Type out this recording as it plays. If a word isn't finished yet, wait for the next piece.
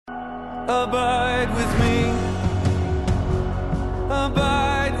Abide with me.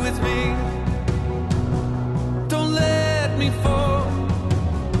 Abide with me. Don't let me fall.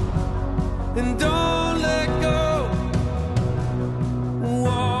 And don't let go.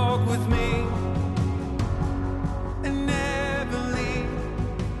 Walk with me. And never leave.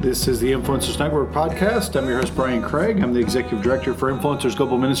 This is the Influencers Network podcast. I'm your host, Brian Craig. I'm the Executive Director for Influencers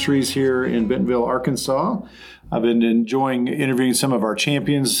Global Ministries here in Bentonville, Arkansas. I've been enjoying interviewing some of our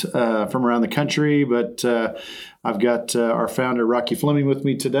champions from around the country, but I've got our founder, Rocky Fleming, with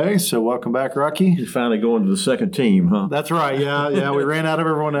me today. So welcome back, Rocky. You're finally going to the second team, huh? That's right. Yeah. We ran out of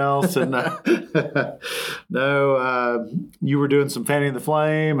everyone else. And you were doing some fanning the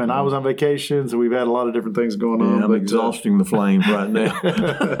flame, and I was on vacation, so we've had a lot of different things going on. I'm exhausting the flames right now.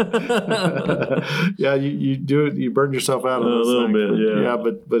 Yeah, you do it. You burned yourself out a little bit, yeah.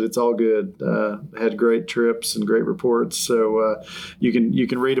 But it's all good. Had great trips and great reports. So you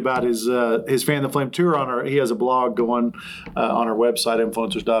can read about his Fan the Flame tour he has a blog going on our website,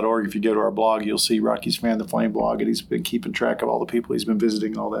 influencers.org. If you go to our blog, you'll see Rocky's Fan the Flame blog, and he's been keeping track of all the people he's been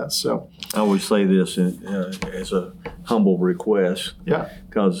visiting, all that. So I always say this as a humble request,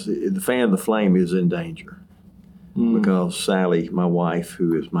 because the Fan the Flame is in danger. Because Sally, my wife,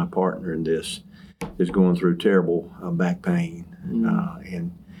 who is my partner in this, is going through terrible back pain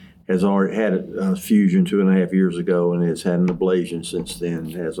and has already had a fusion 2.5 years ago, and has had an ablation since then,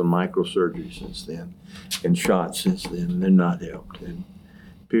 has a microsurgery since then, and shots since then. They're not helped. And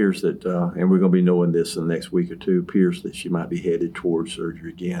appears that, and we're going to be knowing this in the next week or two, appears that she might be headed towards surgery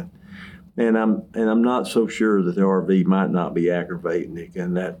again. And I'm not so sure that the RV might not be aggravating it,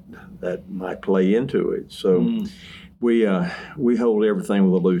 and that might play into it. So we hold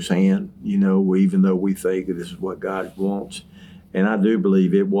everything with a loose hand, even though we think that this is what God wants. And I do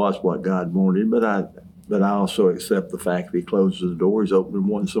believe it was what God wanted, but I also accept the fact that He closes the door, He's opening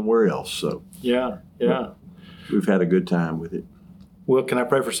one somewhere else. So yeah, we've had a good time with it. Well, can I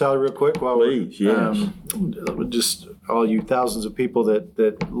pray for Sally real quick? Please, yes. Just all you thousands of people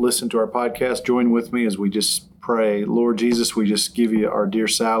that listen to our podcast, join with me as we just pray. Lord Jesus, we just give you our dear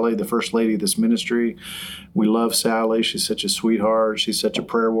Sally, the first lady of this ministry. We love Sally. She's such a sweetheart. She's such a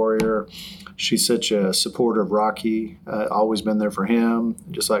prayer warrior. She's such a supporter of Rocky, always been there for him,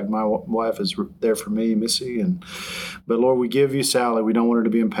 just like my wife is there for me, Missy. But Lord, we give you Sally. We don't want her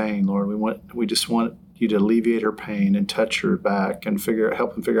to be in pain, Lord. We just want you to alleviate her pain and touch her back and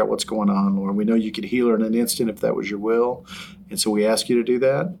help him figure out what's going on, Lord. We know you could heal her in an instant if that was your will, and so we ask you to do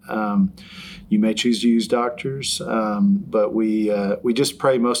that. You may choose to use doctors, but we just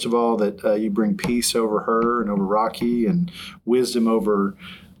pray most of all that you bring peace over her and over Rocky, and wisdom over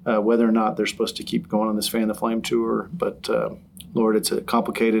whether or not they're supposed to keep going on this Fan the Flame tour. But Lord, it's a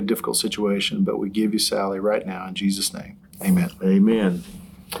complicated, difficult situation, but we give you Sally right now in Jesus' name. Amen. Amen.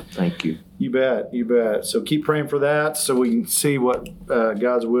 Thank you. You bet. So keep praying for that so we can see what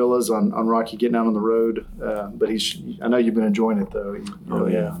God's will is on Rocky getting out on the road. But I know you've been enjoying it, though.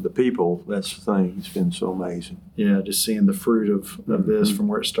 Yeah. The people, that's the thing. It's been so amazing. Yeah, just seeing the fruit of this from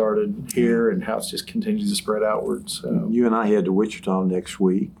where it started here and how it's just continues to spread outwards. So. You and I head to Wichita next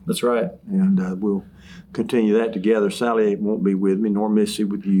week. That's right. And we'll continue that together. Sally won't be with me, nor Missy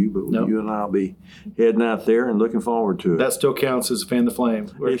with you, but you and I will be heading out there and looking forward to it. That still counts as a Fan the Flame.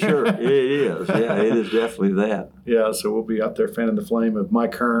 Sure, it is. Yeah, it is definitely that. Yeah, so we'll be out there fanning the flame of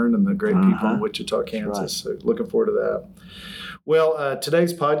Mike Hearn and the great people in Wichita, Kansas. Right. So looking forward to that. Well,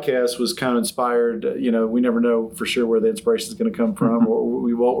 today's podcast was kind of inspired. We never know for sure where the inspiration is going to come from or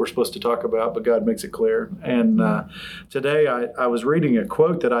what we're supposed to talk about, but God makes it clear. And today I was reading a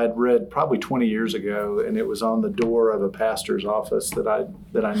quote that I'd read probably 20 years ago, and it was on the door of a pastor's office that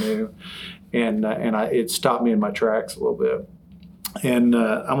I knew, and it stopped me in my tracks a little bit. And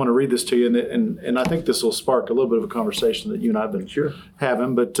I'm going to read this to you, and I think this will spark a little bit of a conversation that you and I have been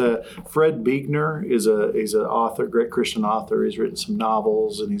having. But Fred Buechner he's an author, great Christian author. He's written some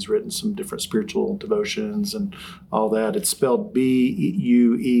novels, and he's written some different spiritual devotions and all that. It's spelled Buechner,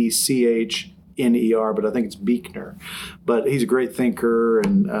 but I think it's Buechner. But he's a great thinker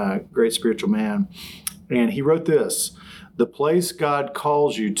and great spiritual man. And he wrote this: "The place God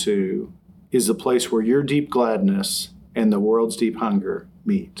calls you to is the place where your deep gladness and the world's deep hunger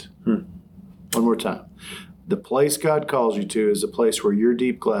meet." One more time. The place God calls you to is the place where your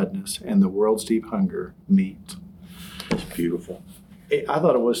deep gladness and the world's deep hunger meet. It's beautiful. I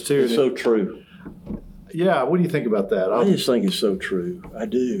thought it was too. It's so true. Yeah, what do you think about that? I just think it's so true. I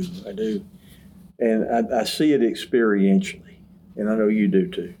do. And I see it experientially, and I know you do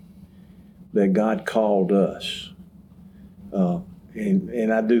too, that God called us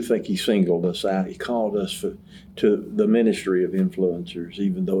And I do think he singled us out. He called us to the ministry of influencers,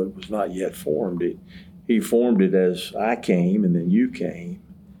 even though it was not yet formed. He formed it as I came and then you came.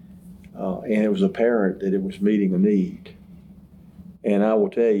 And it was apparent that it was meeting a need. And I will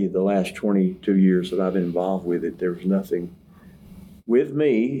tell you, the last 22 years that I've been involved with it, there was nothing with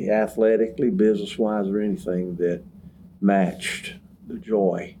me, athletically, business-wise, or anything, that matched the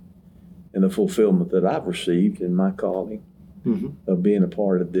joy and the fulfillment that I've received in my calling of being a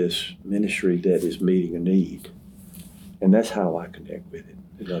part of this ministry that is meeting a need. And that's how I connect with it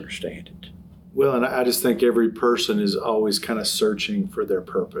and understand it. Well, and I just think every person is always kind of searching for their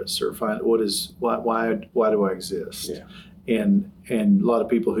purpose or find why do I exist? Yeah. And a lot of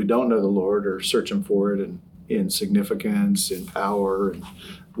people who don't know the Lord are searching for it in significance, in power, and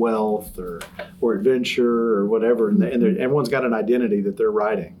wealth, or adventure, or whatever. And everyone's got an identity that they're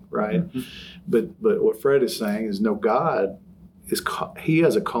writing, right? Mm-hmm. But what Fred is saying is, no, God He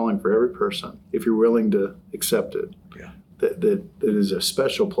has a calling for every person if you're willing to accept it. Yeah. That is a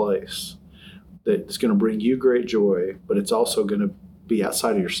special place that's going to bring you great joy, but it's also going to be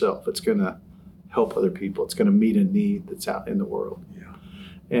outside of yourself. It's going to help other people. It's going to meet a need that's out in the world. Yeah.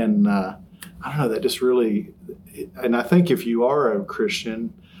 And I don't know, that just really, and I think if you are a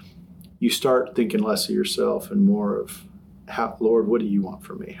Christian, you start thinking less of yourself and more of, Lord, what do you want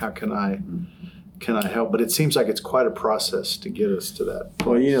from me? How can I help? But it seems like it's quite a process to get us to that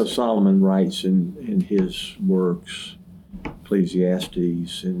place. Well, Solomon writes in his works,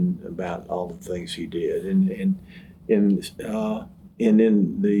 Ecclesiastes, and about all the things he did. And in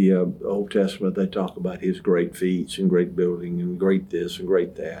the Old Testament, they talk about his great feats and great building and great this and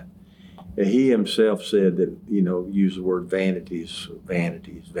great that. And he himself said that, use the word vanities.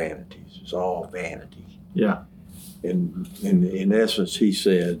 It's all vanity. Yeah. And in essence, he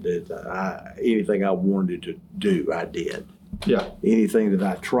said that anything I wanted to do, I did. Yeah. Anything that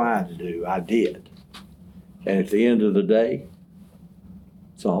I tried to do, I did. And at the end of the day,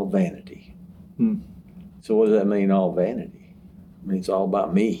 it's all vanity. So what does that mean, all vanity? It means it's all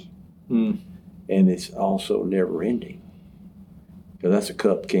about me. And it's also never ending. Because that's a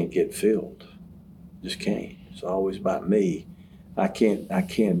cup can't get filled. Just can't. It's always about me. I can't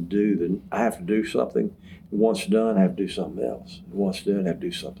do I have to do something. Once done, I have to do something else. Once done, I have to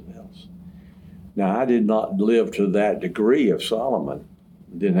do something else. Now, I did not live to that degree of Solomon.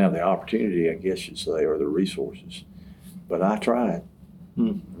 Didn't have the opportunity, I guess you'd say, or the resources. But I tried.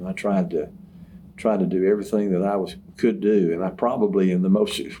 I tried to do everything that I could do. And I probably am the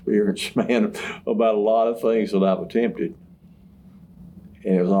most experienced man about a lot of things that I've attempted.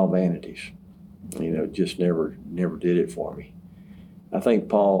 And it was all vanities. Just never did it for me. I think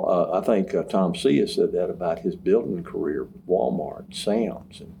Tom Cia said that about his building career with Walmart,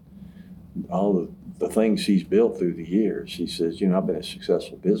 Sam's, and all the things he's built through the years. He says, I've been a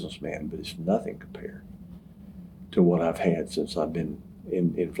successful businessman, but it's nothing compared to what I've had since I've been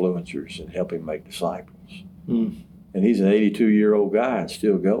in influencers and helping make disciples. And he's an 82-year-old guy and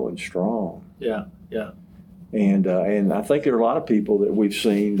still going strong. Yeah, yeah. And I think there are a lot of people that we've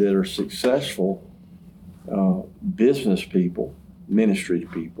seen that are successful business people, ministry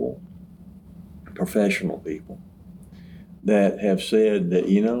people, professional people that have said that,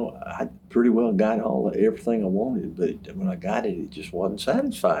 I pretty well got everything I wanted, but when I got it, it just wasn't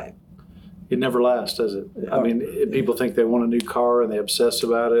satisfying. It never lasts, does it? I mean, people think they want a new car and they obsess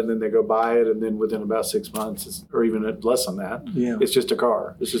about it, and then they go buy it, and then within about 6 months, or even less than that, it's just a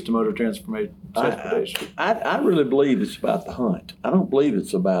car. It's just a motor transportation. I really believe it's about the hunt. I don't believe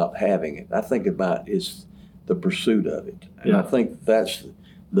it's about having it. I think it's the pursuit of it. And I think that's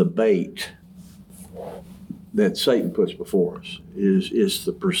the bait that Satan puts before us, is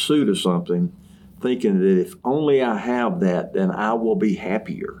the pursuit of something, thinking that if only I have that, then I will be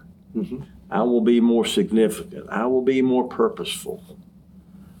happier. I will be more significant. I will be more purposeful.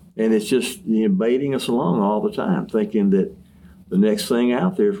 And it's just baiting us along all the time, thinking that the next thing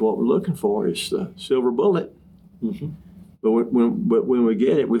out there is what we're looking for. It's the silver bullet. But when we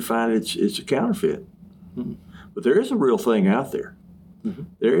get it, we find it's a counterfeit. But there is a real thing out there.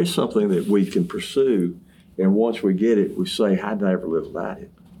 There is something that we can pursue, and once we get it, we say, how did I ever live without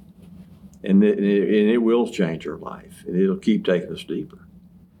it? And it will change our life, and it'll keep taking us deeper.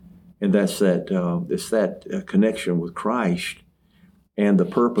 And that's that connection with Christ and the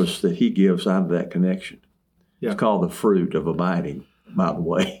purpose that he gives out of that connection. It's called the fruit of abiding, by the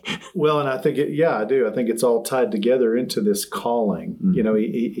way. Well, and I think, I do. I think it's all tied together into this calling.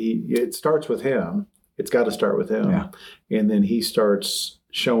 It starts with him. It's got to start with him. Yeah. And then he starts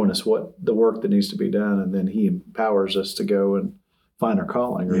showing us what the work that needs to be done, and then he empowers us to go and find our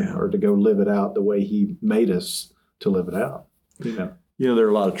calling or to go live it out the way he made us to live it out. There are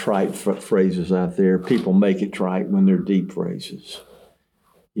a lot of trite phrases out there. People make it trite when they're deep phrases.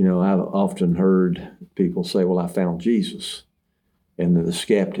 I've often heard people say, well, I found Jesus. And then the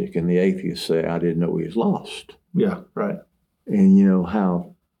skeptic and the atheist say, I didn't know he was lost. Yeah, right. And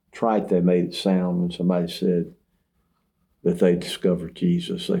how trite they made it sound when somebody said that they discovered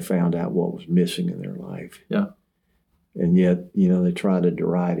Jesus. They found out what was missing in their life. Yeah. And yet, they try to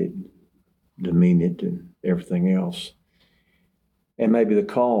deride it, demean it, and everything else. And maybe the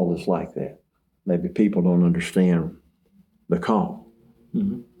call is like that. Maybe people don't understand the call.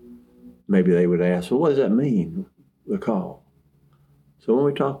 Mm-hmm. Maybe they would ask, well, what does that mean, the call? So when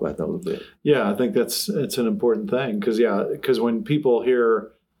we talk about that a little bit. Yeah, I think it's an important thing because when people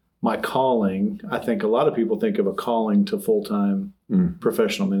hear my calling, I think a lot of people think of a calling to full-time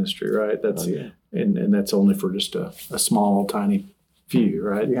professional ministry, right? That's and that's only for just a small, tiny few,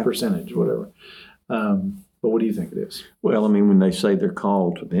 right? Yeah. Percentage, whatever. But what do you think it is? Well, when they say they're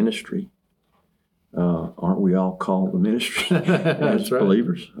called to ministry, aren't we all called to ministry as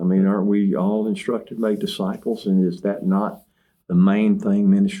believers? Aren't we all instructed to make disciples? And is that not the main thing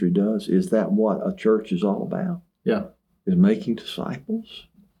ministry does? Is that what a church is all about? Yeah. Is making disciples.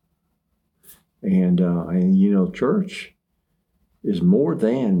 And church is more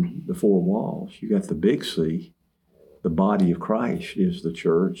than the four walls. You got the big C, the body of Christ is the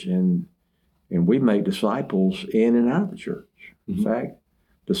church, and we make disciples in and out of the church. Mm-hmm. In fact,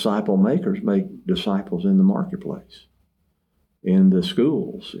 disciple makers make disciples in the marketplace, in the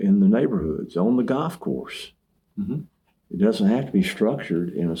schools, in the neighborhoods, on the golf course. Mm-hmm. It doesn't have to be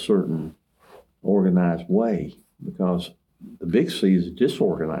structured in a certain organized way, because the big C is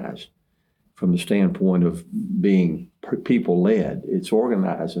disorganized from the standpoint of being people-led. It's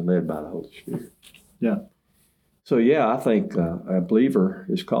organized and led by the Holy Spirit. Yeah. So, I think a believer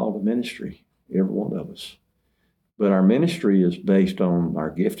is called to ministry, every one of us. But our ministry is based on our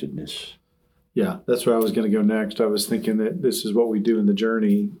giftedness. Yeah, that's where I was going to go next. I was thinking that this is what we do in the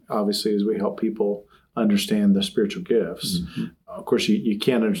journey, obviously, is we help people understand the spiritual gifts. Mm-hmm. Of course, you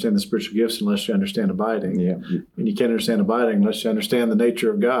can't understand the spiritual gifts unless you understand abiding. Yeah. And you can't understand abiding unless you understand the nature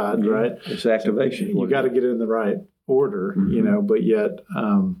of God, right? It's activation. You got to get it in the right order, but yet,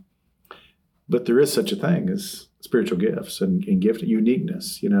 but there is such a thing as spiritual gifts and gift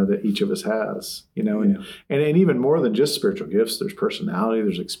uniqueness, that each of us has, and even more than just spiritual gifts, there's personality,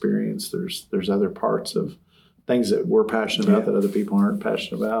 there's experience, there's other parts of things that we're passionate about that other people aren't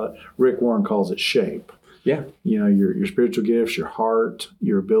passionate about. Rick Warren calls it shape. Yeah. Your spiritual gifts, your heart,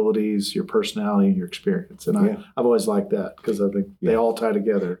 your abilities, your personality, and your experience. And I've always liked that because I think they all tie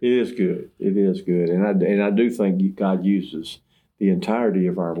together. It is good. It is good. And I do think God uses the entirety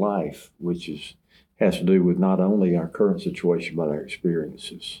of our life, which has to do with not only our current situation, but our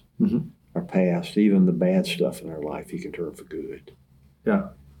experiences, our past, even the bad stuff in our life, He can turn for good. Yeah.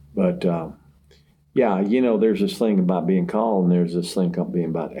 But, there's this thing about being called, and there's this thing being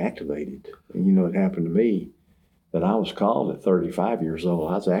about activated. And, it happened to me that I was called at 35 years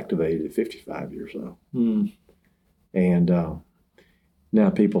old. I was activated at 55 years old. Mm. And now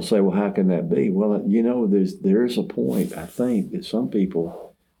people say, well, how can that be? Well, there's a point, I think, that some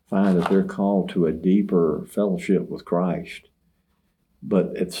people find that they're called to a deeper fellowship with Christ,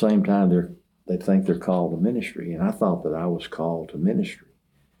 but at the same time, they think they're called to ministry. And I thought that I was called to ministry.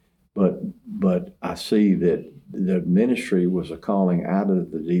 But I see that the ministry was a calling out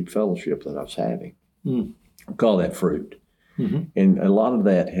of the deep fellowship that I was having. Mm. I call that fruit. Mm-hmm. And a lot of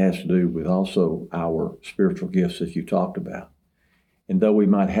that has to do with also our spiritual gifts that you talked about. And though we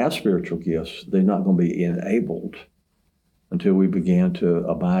might have spiritual gifts, they're not going to be enabled until we begin to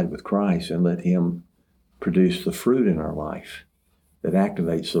abide with Christ and let Him produce the fruit in our life that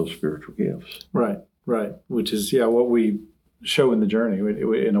activates those spiritual gifts. Right. Which is, what we show in the journey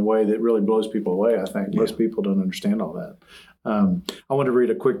in a way that really blows people away, I think. Most people don't understand all that. I want to read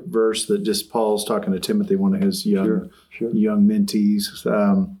a quick verse that just Paul's talking to Timothy, one of his young mentees.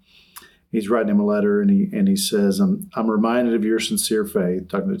 He's writing him a letter, and he says, I'm reminded of your sincere faith,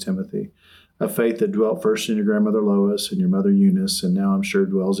 talking to Timothy, a faith that dwelt first in your grandmother Lois and your mother Eunice, and now I'm sure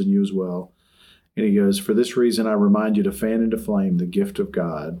dwells in you as well. And he goes, for this reason I remind you to fan into flame the gift of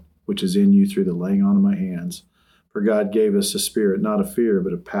God, which is in you through the laying on of my hands. For God gave us a spirit, not of fear,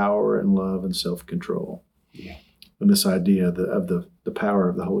 but of power and love and self-control. Yeah. And this idea of the power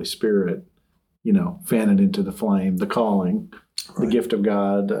of the Holy Spirit, fan it into the flame, the calling, the gift of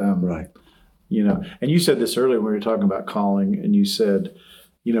God. Right. And you said this earlier when we were talking about calling, and you said,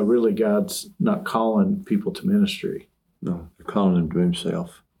 really God's not calling people to ministry. No, they're calling them to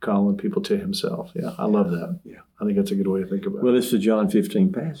Himself. Calling people to Himself. Yeah, I love that. Yeah. I think that's a good way to think about it. Well, it's the John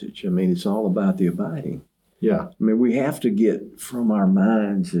 15 passage. It's all about the abiding. Yeah. I mean, we have to get from our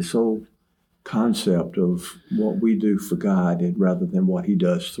minds this whole concept of what we do for God rather than what he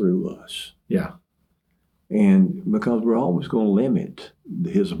does through us. Yeah. And because we're always going to limit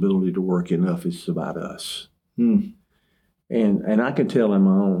his ability to work enough, it's about us. Mm. And I can tell in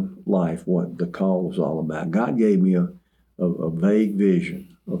my own life what the call was all about. God gave me a vague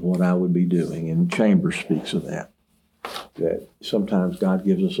vision of what I would be doing, and Chambers speaks of that. That sometimes God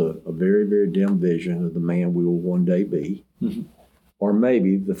gives us a very, very dim vision of the man we will one day be, mm-hmm. or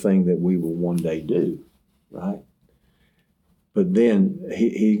maybe the thing that we will one day do, right? But then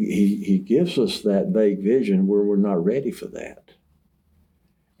he gives us that vague vision where we're not ready for that.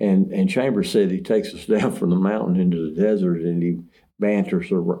 And Chambers said he takes us down from the mountain into the desert and he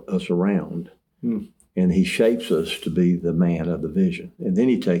banters us around. Mm. And he shapes us to be the man of the vision. And then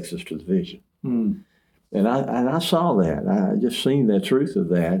he takes us to the vision. Mm. And I saw that. I just seen the truth of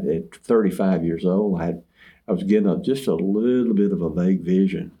that at 35 years old. I was getting just a little bit of a vague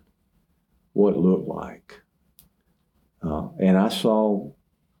vision what it looked like. And I saw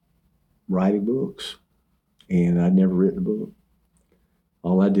writing books, and I'd never written a book.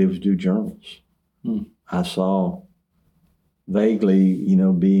 All I did was do journals. Mm. I saw vaguely,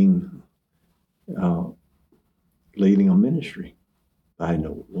 being leading a ministry. I didn't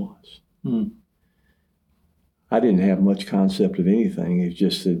know what it was. Mm. I didn't have much concept of anything. It's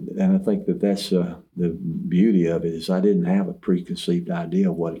just that, and I think that's the beauty of it is I didn't have a preconceived idea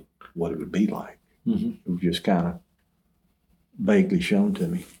of what it would be like. Mm-hmm. It was just kind of vaguely shown to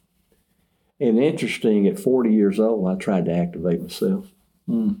me. And interesting, at 40 years old, I tried to activate myself,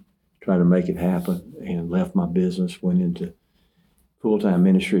 tried to make it happen, and left my business, went into full-time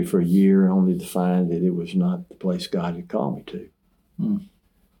ministry for a year, only to find that it was not the place God had called me to. Mm.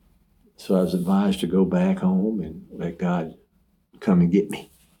 So I was advised to go back home and let God come and get me.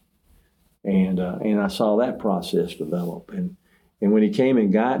 And I saw that process develop. And when he came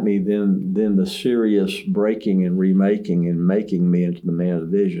and got me, then the serious breaking and remaking and making me into the man of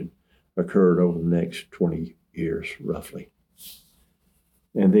the vision occurred over the next 20 years, roughly.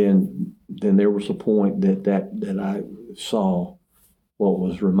 And then there was a point that I saw what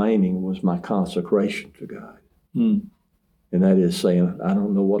was remaining was my consecration to God. Mm. And that is saying, I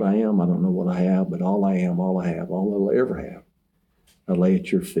don't know what I am, I don't know what I have, but all I am, all I have, all I'll ever have, I lay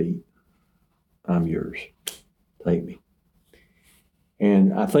at your feet. I'm yours. Take me.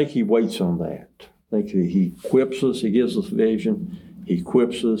 And I think he waits on that. I think he equips us, he gives us vision, he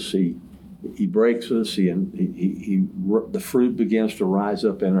equips us, he breaks us, the fruit begins to rise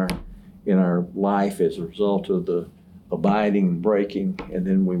up in our life as a result of the abiding and breaking, and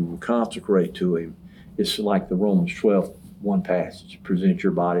then when we consecrate to him, it's like the Romans 12:1 passage, present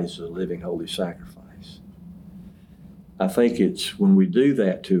your bodies as a living holy sacrifice. I think it's when we do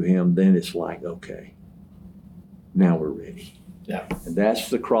that to him, then it's like, okay, now we're ready. Yeah. And that's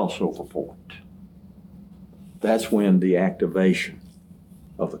the crossover point. That's when the activation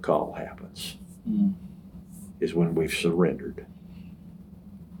of the call happens, is when we've surrendered.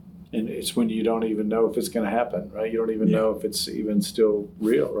 And it's when you don't even know if it's going to happen, right? You don't even know if it's even still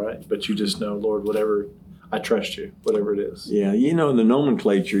real, right? But you just know, Lord, whatever, I trust you, whatever it is. Yeah, in the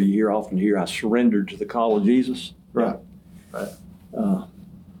nomenclature, you often hear, I surrendered to the call of Jesus. Right.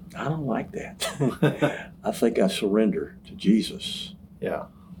 I don't like that. I think I surrender to Jesus. Yeah.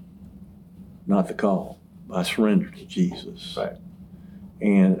 Not the call. I surrender to Jesus. Right.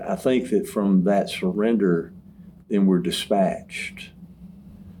 And I think that from that surrender, then we're dispatched.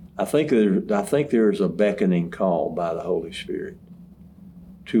 I think there's a beckoning call by the Holy Spirit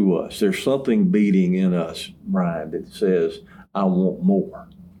to us. There's something beating in us, Brian, that says, I want more.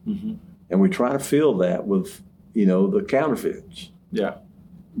 Mm-hmm. And we try to fill that with, the counterfeits. Yeah.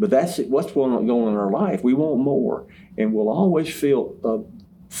 But that's what's going on in our life. We want more. And we'll always feel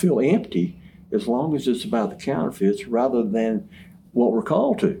empty as long as it's about the counterfeits rather than what we're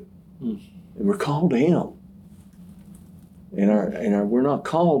called to. Mm. And we're called to him. And we're not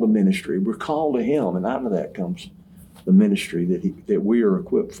called to ministry. We're called to him. And out of that comes the ministry that we are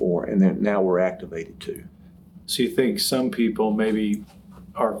equipped for and that now we're activated to. So you think some people maybe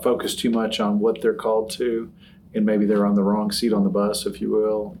are focused too much on what they're called to, and maybe they're on the wrong seat on the bus, if you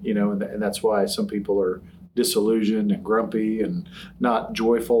will, and that's why some people are disillusioned and grumpy and not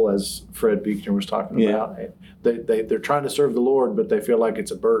joyful, as Fred Buechner was talking about. They're trying to serve the Lord, but they feel like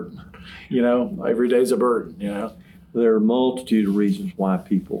it's a burden. Every day's a burden, There are a multitude of reasons why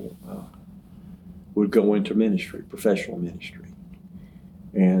people would go into ministry, professional ministry.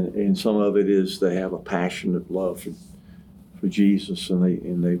 And some of it is they have a passionate love for Jesus,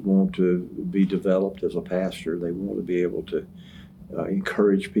 and they want to be developed as a pastor. They want to be able to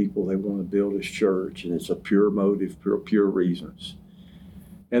encourage people. They want to build his church, and it's a pure motive, pure reasons.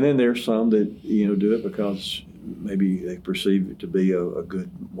 And then there's some that, do it because maybe they perceive it to be a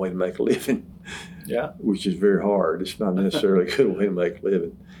good way to make a living. Yeah. Which is very hard. It's not necessarily a good way to make a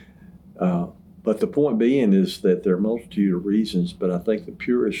living. But the point being is that there are a multitude of reasons, but I think the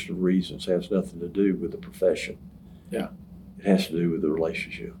purest of reasons has nothing to do with the profession. Yeah. It has to do with the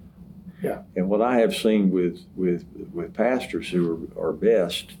relationship. Yeah. And what I have seen with pastors who are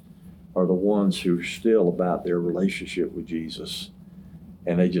best are the ones who are still about their relationship with Jesus,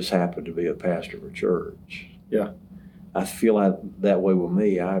 and they just happen to be a pastor of a church. Yeah. I feel like that way with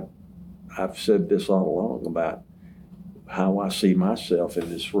me. I've said this all along about how I see myself in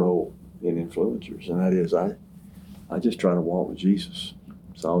this role in influencers, and that is I just try to walk with Jesus.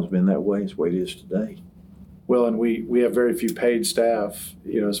 It's always been that way. It's the way it is today. Well, and we have very few paid staff,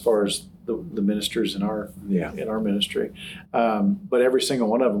 as far as the ministers in our ministry, but every single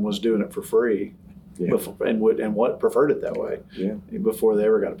one of them was doing it for free, before, and what preferred it that way, before they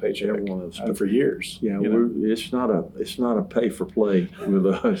ever got a paycheck. Every one of us for years. It's not a pay for play with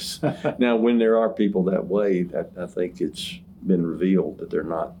us. Now, when there are people that way, I think it's been revealed that they're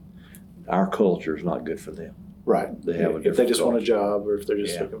not. Our culture is not good for them. Right. They have if they just want a job, or if they're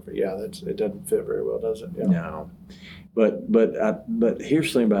just looking for it doesn't fit very well, does it? Yeah. No. But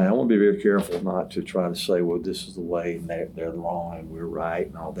here's the thing about it. I want to be very careful not to try to say, well, this is the way, and they're wrong, and we're right,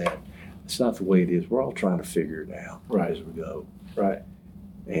 and all that. It's not the way it is. We're all trying to figure it out as we go. Right.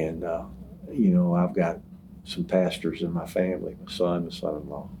 And I've got some pastors in my family, my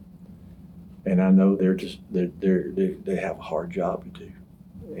son-in-law, and I know they have a hard job to do,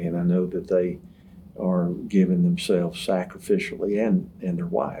 and I know that they are giving themselves sacrificially, and their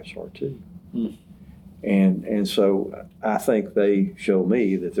wives are too. Mm. And so I think they show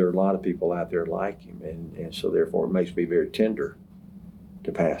me that there are a lot of people out there like him, and so therefore it makes me very tender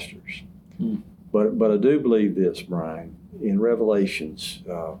to pastors. Mm. But I do believe this, Brian. In Revelations,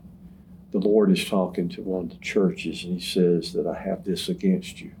 the Lord is talking to one of the churches, and he says that I have this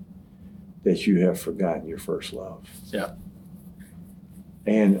against you, that you have forgotten your first love. Yeah.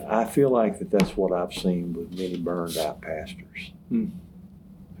 And I feel like that's what I've seen with many burned out pastors. Mm.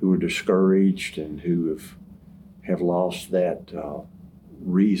 Who are discouraged and who have lost that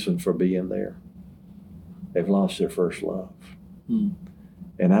reason for being there. They've lost their first love. Mm.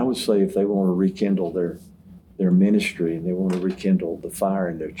 And I would say if they want to rekindle their ministry and they want to rekindle the fire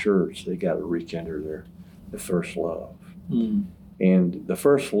in their church, they got to rekindle their first love. Mm. And the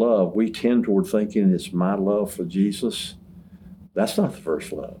first love, we tend toward thinking it's my love for Jesus. That's not the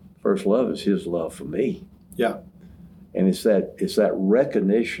first love. First love is his love for me. Yeah. And it's that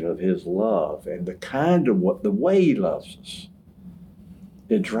recognition of his love and the way he loves us.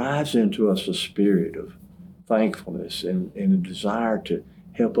 It drives into us a spirit of thankfulness and a desire to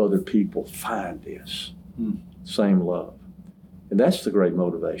help other people find this same love. And that's the great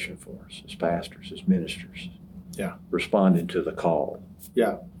motivation for us as pastors, as ministers. Yeah. Responding to the call.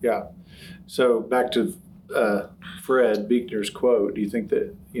 Yeah, yeah. So back to Fred Buechner's quote, do you think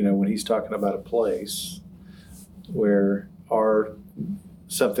that, when he's talking about a place where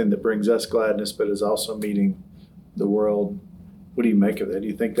something that brings us gladness, but is also meeting the world, what do you make of that? Do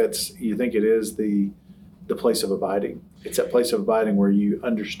you think it is the place of abiding? It's that place of abiding where you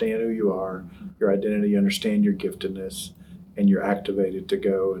understand who you are, your identity, you understand your giftedness, and you're activated to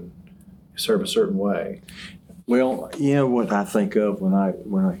go and serve a certain way. Well, what I think of when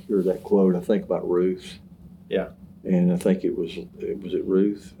I hear that quote, I think about Ruth. Yeah. And I think it was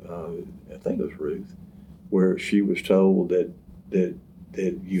Ruth? I think it was Ruth, where she was told that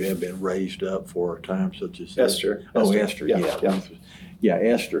you have been raised up for a time such as this. Esther. Oh, Esther, yeah.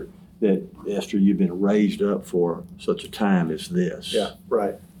 Esther. That Esther, you've been raised up for such a time as this. Yeah,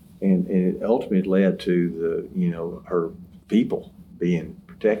 right. And it ultimately led to her people being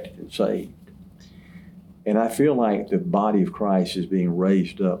protected and saved. And I feel like the body of Christ is being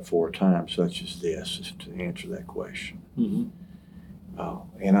raised up for a time such as this, to answer that question. Mm-hmm.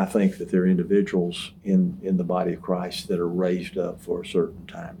 And I think that there are individuals in the body of Christ that are raised up for a certain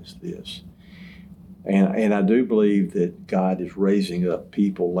time as this. And I do believe that God is raising up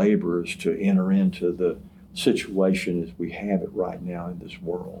people, laborers, to enter into the situation as we have it right now in this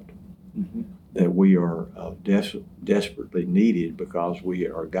world. Mm-hmm. That we are desperately needed because we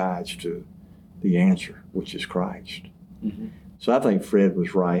are guides to the answer, which is Christ. Mm-hmm. So I think Fred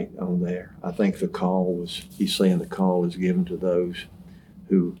was right on there. I think he's saying the call is given to those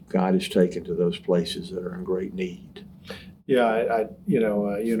who God has taken to those places that are in great need. Yeah, you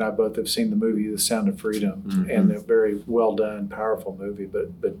and I both have seen the movie The Sound of Freedom, mm-hmm. and a very well done, powerful movie, but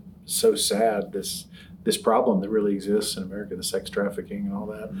so sad, this this problem that really exists in America, the sex trafficking and all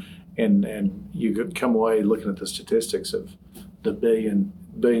that. And you could come away looking at the statistics of the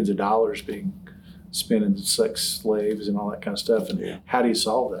billions of dollars being spent in sex slaves and all that kind of stuff. And how do you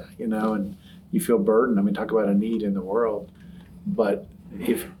solve that? And you feel burdened. I mean, talk about a need in the world. But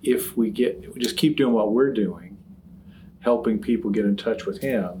if we just keep doing what we're doing, helping people get in touch with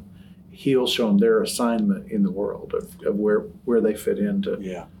Him, He'll show them their assignment in the world of where they fit into.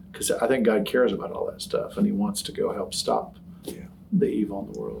 Yeah. Because I think God cares about all that stuff, and He wants to go help stop the evil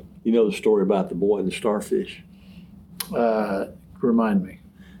in the world. You know the story about the boy and the starfish? Remind me.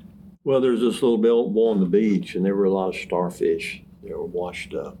 Well, there's this little boy on the beach, and there were a lot of starfish that were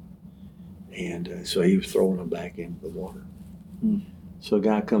washed up. And so he was throwing them back into the water. So a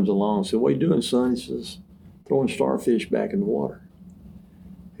guy comes along and said, "What are you doing, son?" He says, "Throwing starfish back in the water."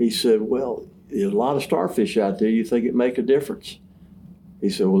 He said, "Well, there's a lot of starfish out there. You think it make a difference?" He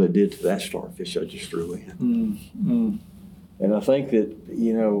said, "Well, it did to that starfish I just threw in." And I think that,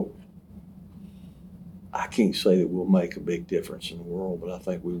 I can't say that we'll make a big difference in the world, but I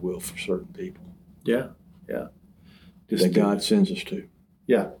think we will for certain people. Yeah. That God sends us to.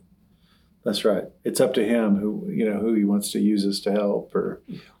 Yeah, that's right. It's up to Him who He wants to use us to help or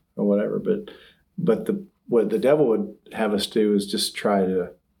whatever. But what the devil would have us do is just try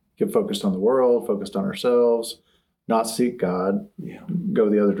to get focused on the world, focused on ourselves, not seek God, go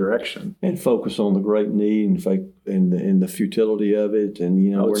the other direction, and focus on the great need and the futility of it, and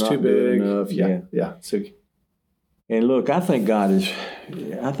we're it's not too big enough. Yeah. And look, I think God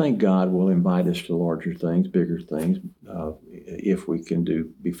will invite us to larger things, bigger things, if we can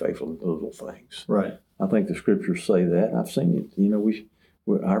be faithful in the little things. Right. I think the scriptures say that. I've seen it.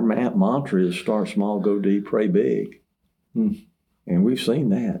 Our mantra is start small, go deep, pray big. And we've seen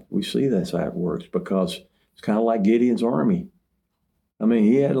that. We see that's how it works, because it's kind of like Gideon's army. I mean,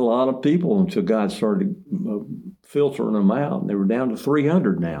 he had a lot of people until God started filtering them out, and they were down to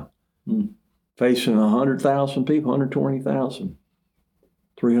 300 now, facing 100,000 people, 120,000,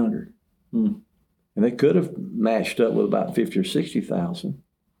 300. And they could have matched up with about 50 or 60,000,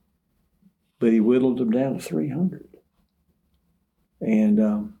 but He whittled them down to 300. And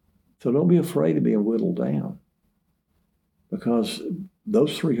so don't be afraid of being whittled down, because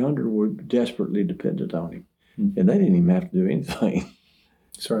those 300 were desperately dependent on Him. And they didn't even have to do anything.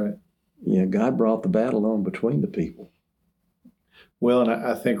 That's right. God brought the battle on between the people. Well, and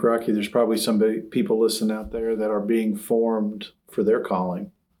I think, Rocky, there's probably people listening out there that are being formed for their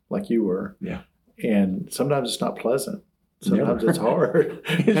calling, like you were. Yeah. And sometimes it's not pleasant. Sometimes it's hard.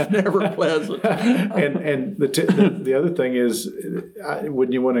 It's never pleasant. And the other thing is,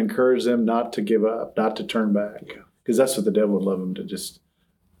 wouldn't you want to encourage them not to give up, not to turn back? Because that's what the devil would love them to just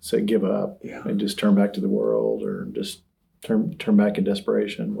say, give up and just turn back to the world, or just turn back in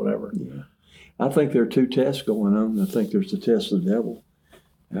desperation, whatever. Yeah. I think there are two tests going on. I think there's the test of the devil,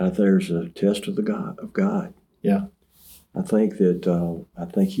 and there's a test of God. Yeah. I think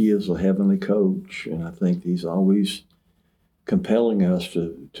He is a heavenly coach, and I think He's always compelling us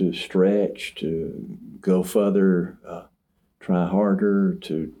to stretch, to go further, try harder,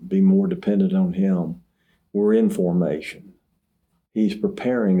 to be more dependent on Him. We're in formation. He's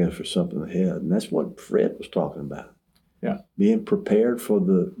preparing us for something ahead, and that's what Fred was talking about. Yeah, being prepared for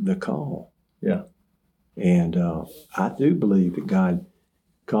the call. Yeah, and I do believe that God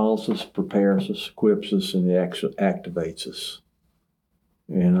calls us, prepares us, equips us, and activates us.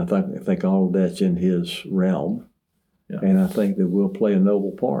 And I think all of that's in His realm. Yeah. And I think that we'll play a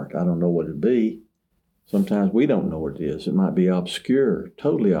noble part. I don't know what it'd be. Sometimes we don't know what it is. It might be obscure,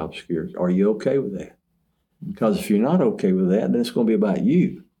 totally obscure. Are you okay with that? Because if you're not okay with that, then it's going to be about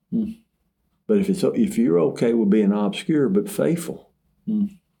you. But if you're okay with being obscure but faithful,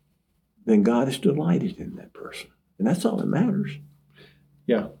 then God is delighted in that person. And that's all that matters.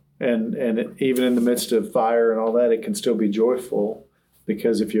 Yeah. And even in the midst of fire and all that, it can still be joyful,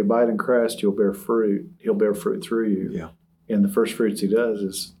 because if you abide in Christ, you'll bear fruit. He'll bear fruit through you. Yeah. And the first fruits He does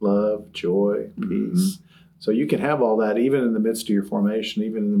is love, joy, peace. So you can have all that even in the midst of your formation,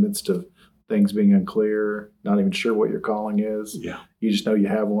 even in the midst of things being unclear, not even sure what your calling is. Yeah. You just know you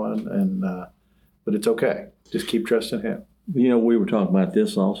have one, and but it's okay. Just keep trusting Him. We were talking about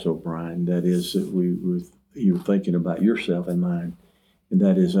this also, Brian. That is, that you were thinking about yourself and mine, and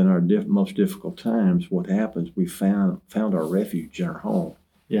that is, in our most difficult times, what happens? We found our refuge in our home.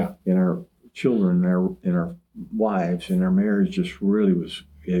 Yeah. In our children, in our wives, and our marriage just really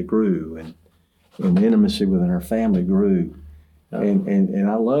grew, and the intimacy within our family grew. And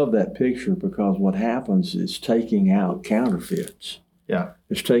I love that picture, because what happens is taking out counterfeits. Yeah.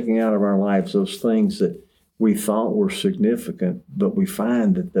 It's taking out of our lives those things that we thought were significant, but we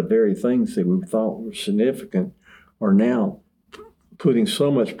find that the very things that we thought were significant are now putting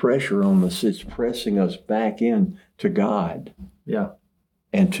so much pressure on us, it's pressing us back in to God. Yeah.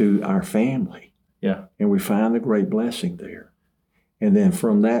 And to our family. Yeah. And we find the great blessing there. And then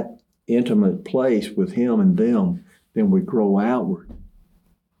from that intimate place with him and them, then we grow outward.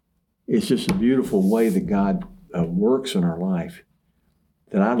 It's just a beautiful way that God works in our life.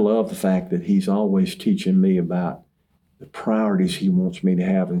 That I love the fact that he's always teaching me about the priorities he wants me to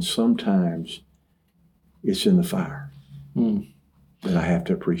have. And sometimes it's in the fire that I have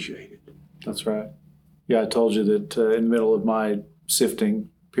to appreciate it. That's right. Yeah, I told you that in the middle of my sifting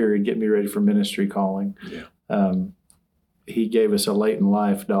period, getting me ready for ministry calling, he gave us a late in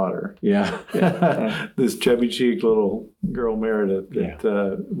life daughter. Yeah. This chubby cheeked little girl, Meredith,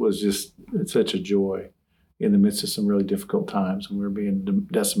 that was just such a joy in the midst of some really difficult times when we were being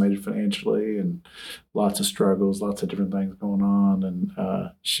decimated financially and lots of struggles, lots of different things going on. And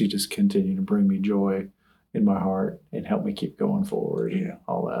she just continued to bring me joy in my heart and help me keep going forward and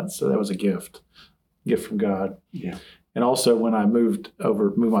all that. So that was a gift from God. Yeah. And also when I moved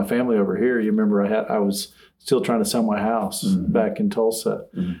my family over here, you remember I was still trying to sell my house back in Tulsa.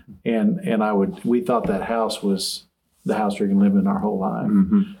 And we thought that house was the house we were going to live in our whole life.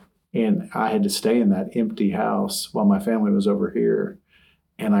 And I had to stay in that empty house while my family was over here.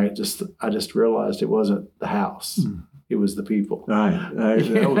 And I just realized it wasn't the house. It was the people. Right.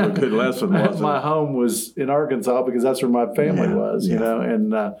 That was a good lesson, wasn't it? My home was in Arkansas because that's where my family was, you know.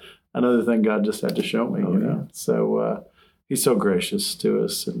 And another thing God just had to show me, you know. So he's so gracious to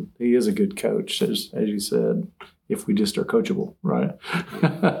us, and he is a good coach, as you said, if we just are coachable, right?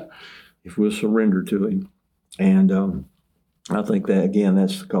 If we'll surrender to him. And I think that, again,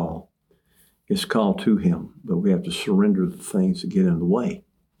 that's the call. It's a call to him, but we have to surrender the things that get in the way.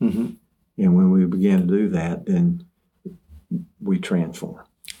 And when we begin to do that, then we transform.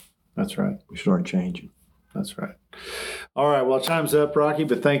 That's right. We start changing. That's right. All right. Well, time's up, Rocky,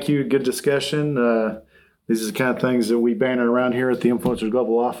 but thank you. Good discussion. These are the kind of things that we banner around here at the Influencers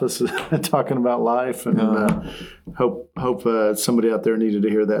Global office, talking about life. And hope somebody out there needed to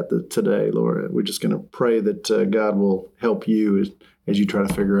hear that today, Laura. We're just going to pray that God will help you as you try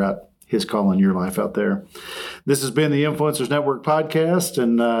to figure out his call in your life out there. This has been the Influencers Network podcast,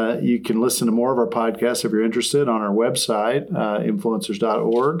 and you can listen to more of our podcasts if you're interested on our website,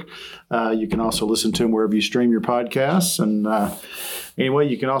 influencers.org. You can also listen to them wherever you stream your podcasts. And anyway,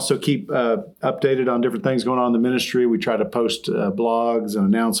 you can also keep updated on different things going on in the ministry. We try to post blogs and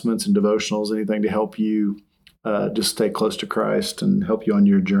announcements and devotionals, anything to help you just stay close to Christ and help you on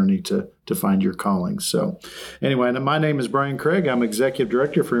your journey to find your calling. So anyway, my name is Brian Craig. I'm Executive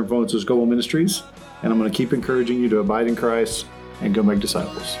Director for Influencers Global Ministries, and I'm going to keep encouraging you to abide in Christ and go make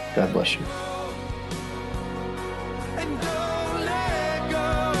disciples. God bless you. And don't let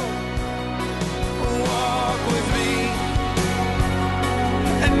go. Walk with me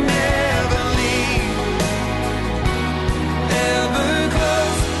and never leave. Ever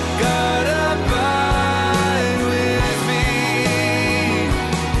close, God abide with me.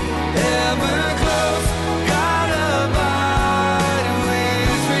 Ever close, God abide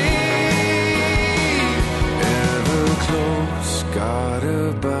with me. Ever close, God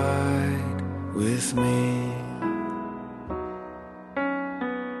abide with me.